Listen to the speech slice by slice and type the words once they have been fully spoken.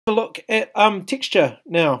A look at texture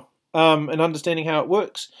now and understanding how it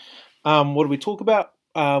works. What do we talk about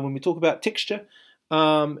when we talk about texture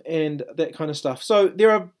and that kind of stuff? So there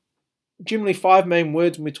are generally 5 main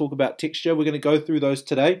words when we talk about texture. We're going to go through those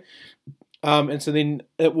today. And so then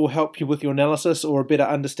it will help you with your analysis or a better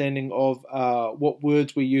understanding of what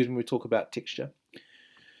words we use when we talk about texture.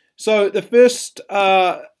 So the first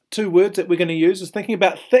 2 words that we're going to use is thinking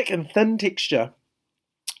about thick and thin texture.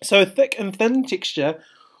 So thick and thin texture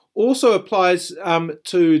also applies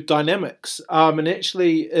to dynamics and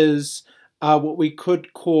actually is what we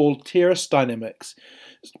could call terrace dynamics.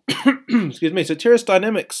 Excuse me. So terrace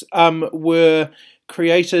dynamics were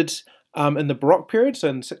created in the Baroque period, so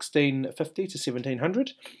in 1650 to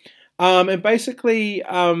 1700. And basically,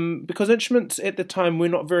 because instruments at the time were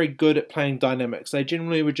not very good at playing dynamics, they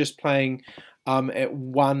generally were just playing at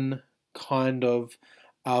one kind of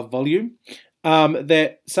volume.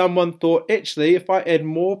 That someone thought, actually, if I add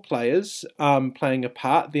more players playing a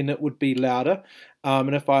part, then it would be louder.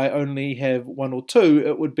 And if I only have 1 or 2,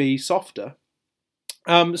 it would be softer.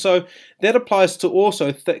 So that applies to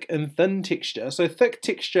also thick and thin texture. So thick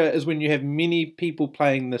texture is when you have many people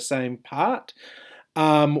playing the same part,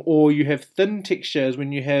 or you have thin texture is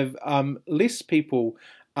when you have less people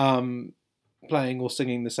playing or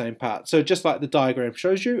singing the same part. So just like the diagram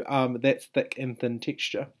shows you, that's thick and thin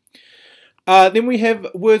texture. Then we have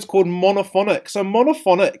words called monophonic. So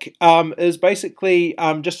monophonic is basically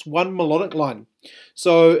just one melodic line.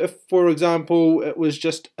 So if, for example, it was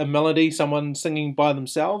just a melody, someone singing by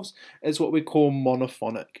themselves, it's what we call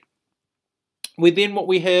monophonic. What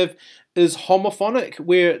we have is homophonic,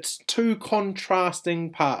 where it's 2 contrasting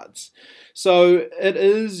parts. So it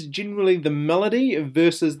is generally the melody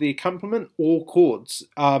versus the accompaniment or chords,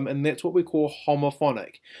 and that's what we call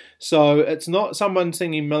homophonic. So it's not someone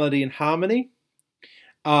singing melody and harmony,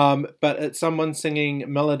 but it's someone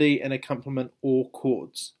singing melody and accompaniment or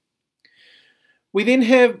chords. We then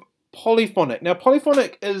have polyphonic. Now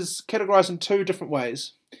polyphonic is categorized in 2 different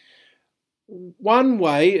ways. One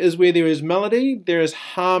way is where there is melody, there is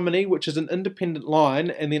harmony, which is an independent line,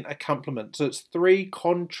 and then accompaniment. So it's 3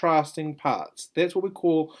 contrasting parts. That's what we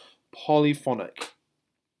call polyphonic.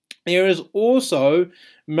 There is also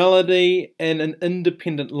melody and an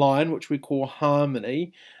independent line, which we call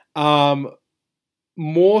harmony.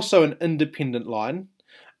 More so an independent line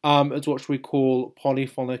is what we call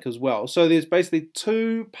polyphonic as well. So there's basically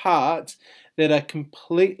 2 parts that are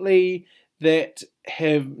completely, that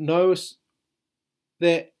have no,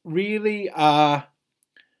 that really are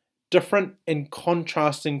different and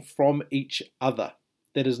contrasting from each other.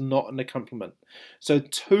 That is not an accompaniment. So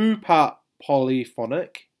 2-part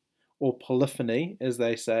polyphonic, or polyphony as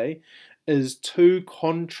they say, is 2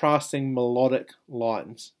 contrasting melodic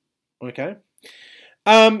lines. Okay?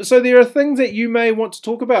 So there are things that you may want to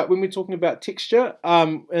talk about when we're talking about texture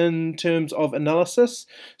in terms of analysis.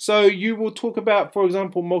 So you will talk about, for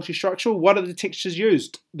example, multistructural. What are the textures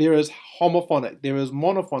used? There is homophonic, there is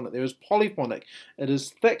monophonic, there is polyphonic, it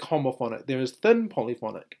is thick homophonic, there is thin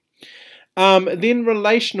polyphonic. Then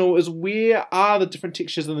relational is where are the different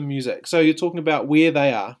textures in the music. So you're talking about where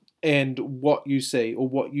they are and what you see or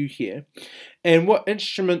what you hear, and what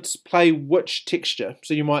instruments play which texture.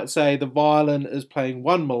 So you might say the violin is playing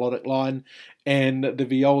one melodic line and the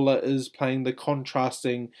viola is playing the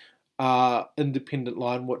contrasting independent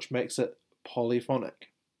line, which makes it polyphonic.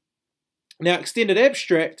 Now, extended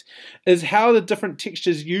abstract is how the different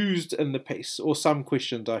textures used in the piece, or some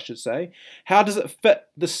questions I should say. How does it fit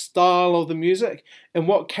the style of the music, and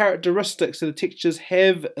what characteristics do the textures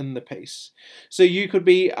have in the piece? So you could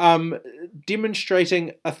be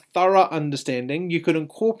demonstrating a thorough understanding. You could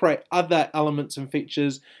incorporate other elements and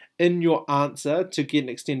features in your answer to get an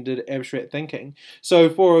extended abstract thinking.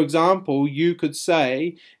 So for example, you could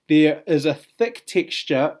say there is a thick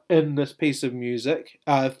texture in this piece of music,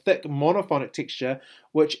 a thick monophonic texture,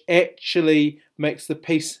 which actually makes the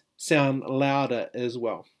piece sound louder as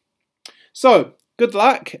well. So good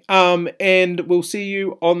luck, and we'll see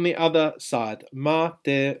you on the other side. Mā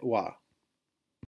te wā.